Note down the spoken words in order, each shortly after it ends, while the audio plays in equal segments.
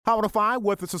Out of 5,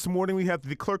 with us this morning, we have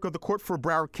the Clerk of the Court for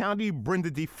Broward County,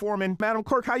 Brenda Forman. Madam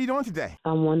Clerk, how are you doing today?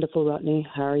 I'm wonderful, Rodney.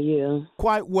 How are you?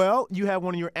 Quite well. You have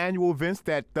one of your annual events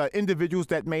that individuals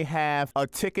that may have a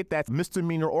ticket that's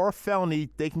misdemeanor or a felony,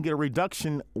 they can get a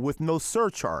reduction with no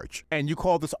surcharge. And you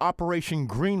call this Operation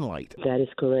Greenlight. That is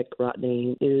correct,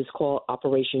 Rodney. It is called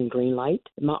Operation Greenlight.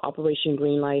 My Operation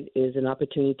Greenlight is an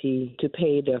opportunity to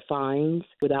pay their fines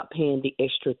without paying the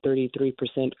extra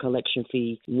 33% collection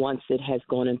fee once it has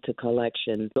gone into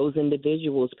collection. Those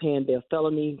individuals paying their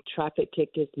felony, traffic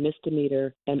tickets,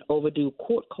 misdemeanor, and overdue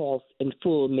court costs in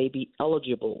full may be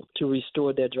eligible to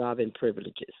restore their driving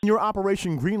privileges. Your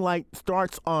Operation Greenlight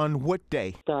starts on what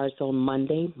day? Starts on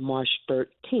Monday, March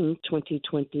 13th,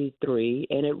 2023,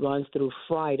 and it runs through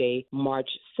Friday,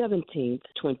 March 17th,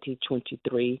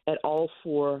 2023, at all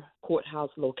 4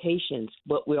 courthouse locations.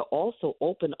 But we're also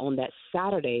open on that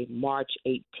Saturday, March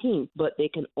 18th, but they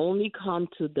can only come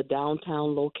to the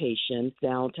downtown location,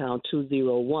 downtown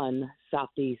 201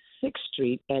 Southeast 6th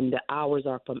Street, and the hours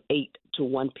are from 8 to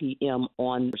 1 p.m.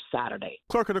 on Saturday.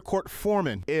 Clerk of the Court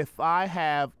Foreman, if I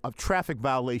have a traffic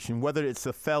violation, whether it's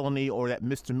a felony or that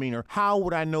misdemeanor, how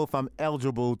would I know if I'm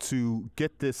eligible to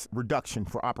get this reduction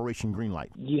for Operation Greenlight?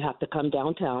 You have to come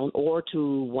downtown or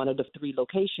to one of the 3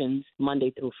 locations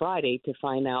Monday through Friday to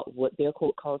find out what their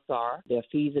court costs are, their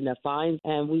fees and their fines,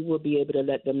 and we will be able to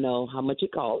let them know how much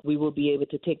it costs. We will be able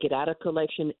to take it out of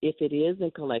collection. If it is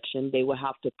in collection, they will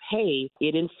have to pay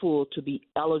it in full to be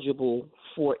eligible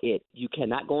for it. You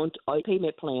cannot go into a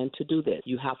payment plan to do this.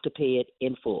 You have to pay it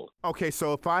in full. Okay,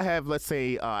 so if I have, let's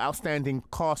say, outstanding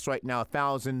costs right now,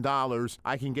 $1,000,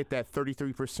 I can get that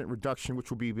 33% reduction,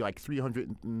 which will be like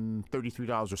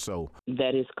 $333 or so.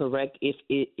 That is correct if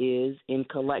it is in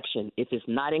collection. If it's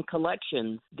not in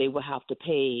collection, they will have to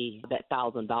pay that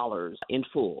 $1,000 in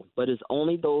full. But it's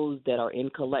only those that are in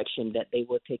collection that they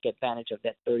will take advantage of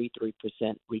that 33%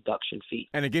 reduction fee.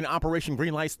 And again, Operation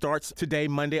Greenlight starts today,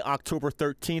 Monday, October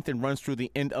 13th, and runs through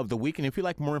the end of the week. And if you'd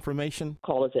like more information,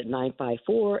 call us at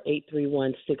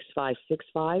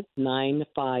 954-831-6565,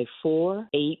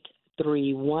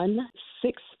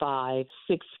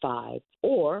 954-831-6565,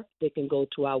 or they can go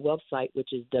to our website,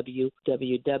 which is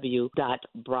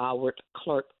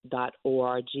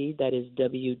www.browardclerk.org. That is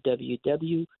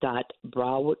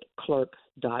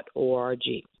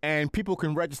www.browardclerk.org. And people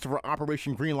can register for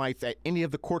Operation Greenlights at any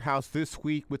of the courthouse this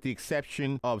week, with the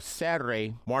exception of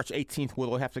Saturday, March 18th, where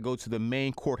they'll have to go to the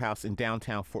main courthouse in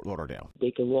downtown Fort Lauderdale.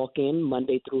 They can walk in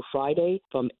Monday through Friday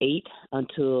from 8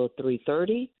 until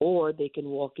 3:30, or they can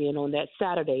walk in on that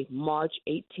Saturday, March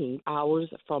 18th, hours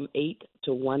from 8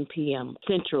 to 1 p.m.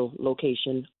 Central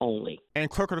location only. And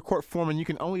Clerk of the Court Foreman, you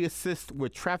can only assist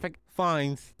with traffic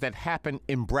fines that happen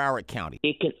in Broward County.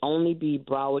 It can only be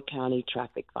Broward County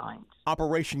traffic fines.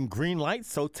 Operation Greenlight,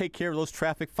 so take care of those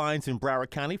traffic fines in Broward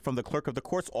County. From the Clerk of the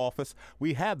Court's office,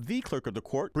 we have the Clerk of the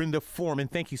Court, Brenda Forman.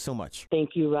 Thank you so much.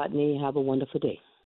 Thank you, Rodney. Have a wonderful day.